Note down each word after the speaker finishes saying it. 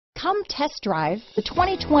Come test drive the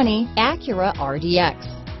 2020 Acura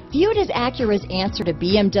RDX. Viewed as Acura's answer to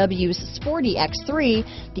BMW's sporty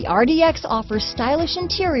X3, the RDX offers stylish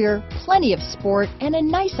interior, plenty of sport, and a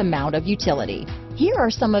nice amount of utility. Here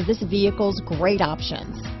are some of this vehicle's great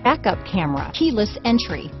options: backup camera, keyless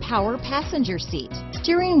entry, power passenger seat,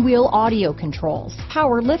 steering wheel audio controls,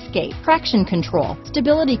 power liftgate, traction control,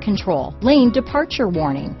 stability control, lane departure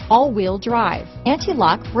warning, all-wheel drive,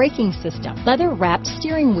 anti-lock braking system, leather-wrapped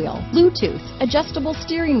steering wheel, Bluetooth, adjustable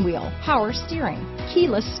steering wheel, power steering,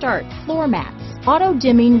 keyless start, floor mats,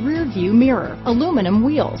 auto-dimming rear view mirror, aluminum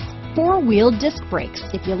wheels, four-wheel disc brakes.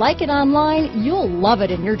 If you like it online, you'll love it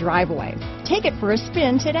in your driveway. Take it for a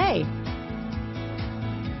spin today.